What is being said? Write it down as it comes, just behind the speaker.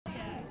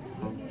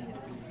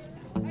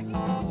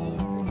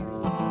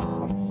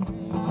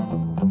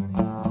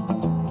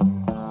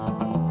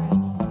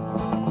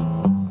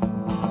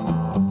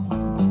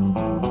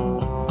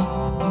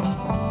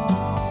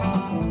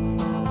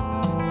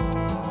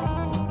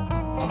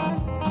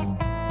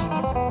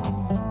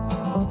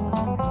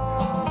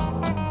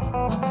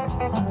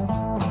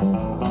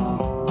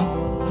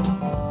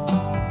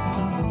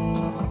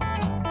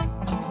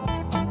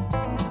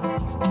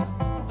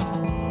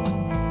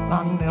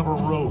I never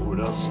wrote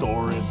a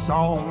story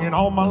song in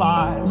all my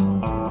life,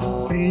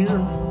 fear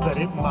that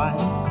it might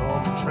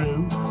come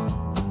true.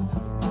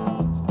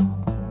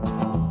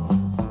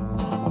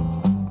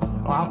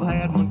 I've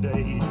had my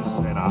days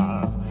and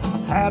I've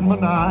had my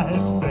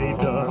nights, they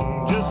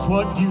done just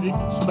what you'd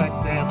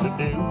expect them to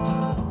do.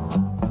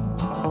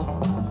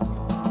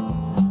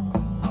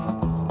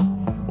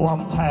 Well,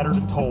 I'm tattered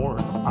and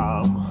torn,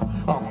 I'm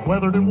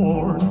weathered and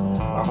worn,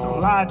 I'm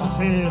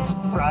delighted,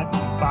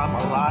 frightened by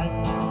my life.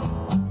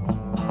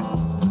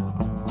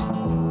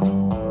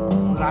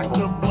 Like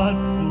the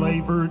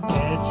blood-flavored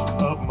edge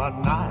of my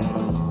knife.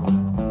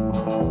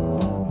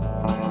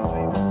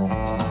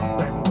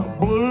 Then the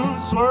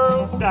blues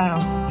swirled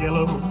down,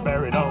 yellows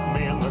buried on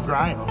me in the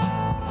ground.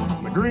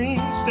 The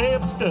green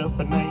stepped up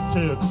and they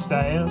took a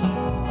stab.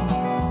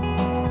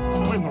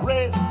 When the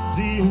red's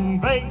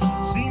invade,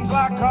 seems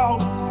like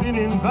all's been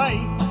in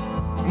vain.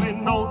 And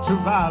then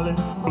ultraviolet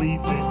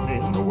bleeds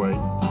in the way.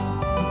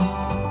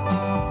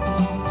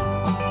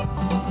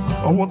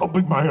 I want the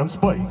big man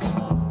Spake.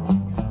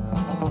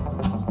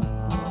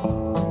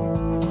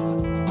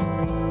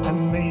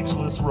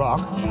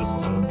 Rock just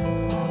to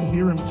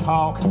hear him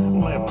talk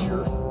left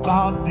your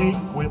body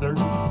withered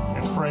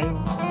and frail.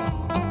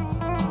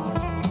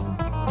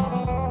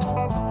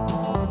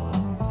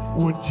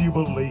 Would you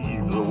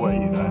believe the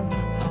way that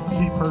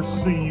he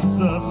perceives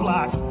us,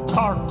 like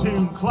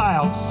cartoon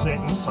clouds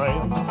setting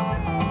sail?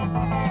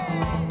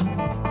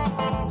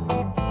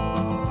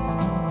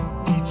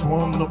 Each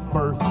one the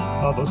birth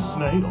of a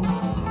snail.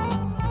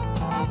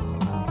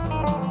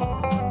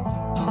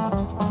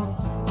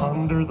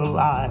 Under the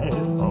light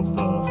of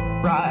the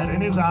bright in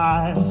his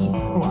eyes,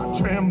 oh, I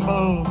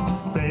tremble,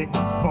 beg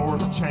for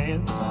the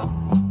chance.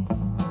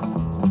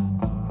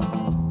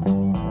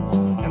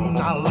 And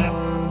I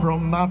leapt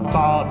from my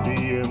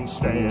body in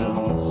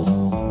stance.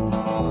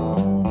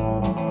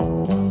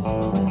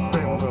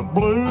 Then the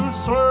blues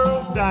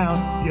swirled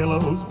down,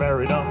 yellows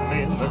buried up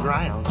in the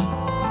ground.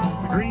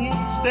 The green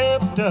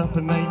stepped up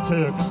and they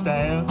took a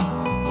stab.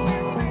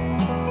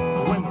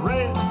 When the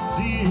red's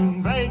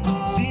invade,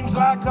 seems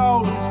like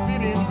all has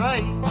been in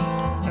vain.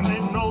 And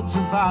then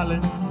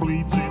ultraviolet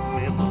bleeds in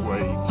the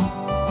wake.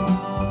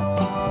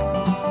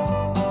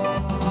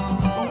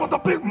 What the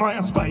big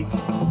man Spake.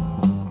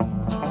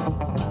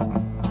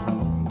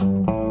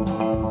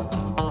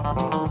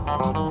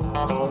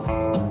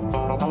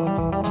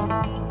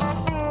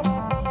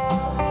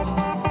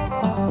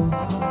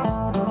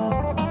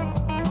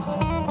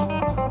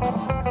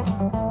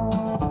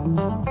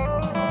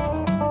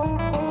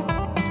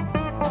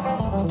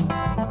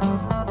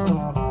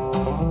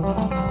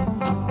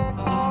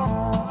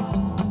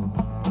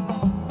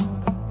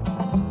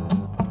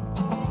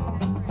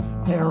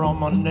 Hair on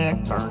my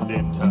neck turned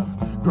into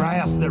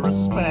grass that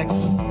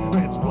respects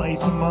its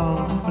place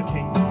among the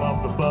kingdom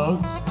of the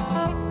bugs.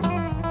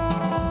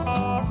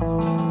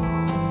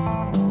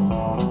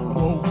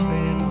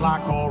 Woven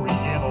like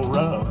oriental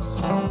rugs.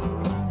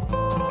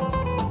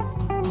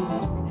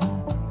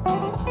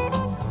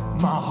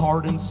 My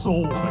heart and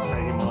soul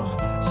became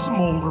a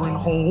smoldering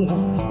hole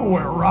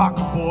where rock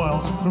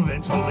boils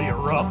eventually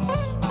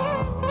erupts.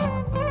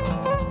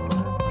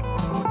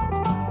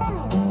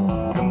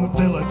 And the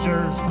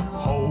villagers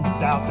hold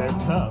out their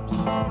cups.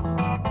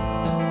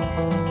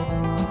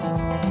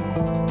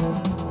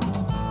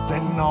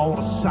 Then all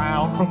the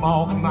sound from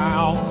all the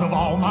mouths of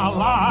all my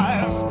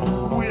lives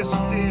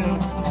whisked in,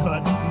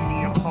 cut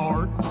me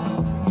apart,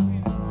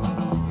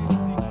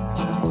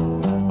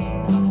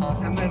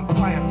 and then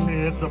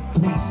planted the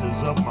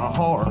pieces of my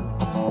heart.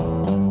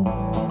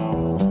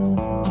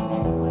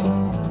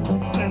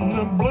 Then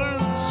the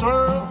blues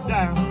swirled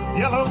down,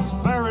 yellows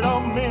buried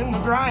them in the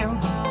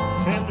ground,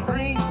 and the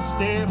green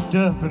stepped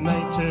up and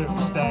they took a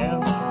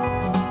stab.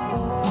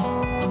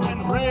 And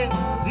the red's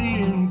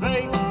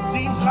invade,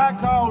 seems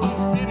like all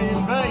has been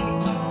in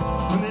vain.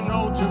 And then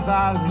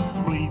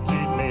ultraviolet bleeds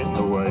in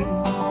the way.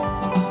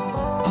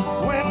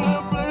 When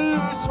the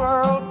blues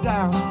swirled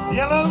down,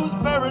 yellows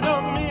buried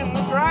them in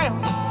the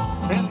ground,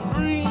 and the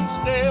green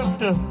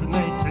stepped up and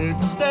they took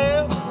a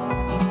step.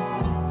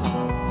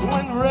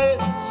 When the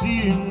red's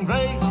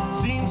invade,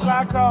 seems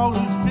like all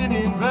has been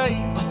in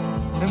vain.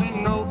 And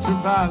then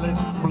ultraviolet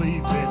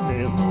bleeds in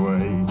the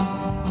way.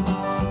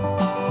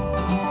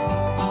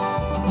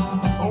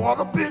 Oh, what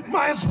a big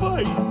man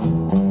Spake.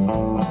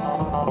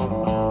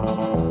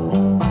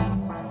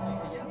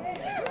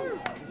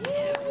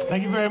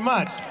 Thank you very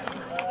much.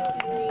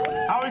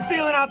 How are we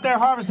feeling out there,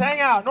 Harvest? Hang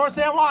out. North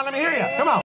San Juan, let me hear you. Come on.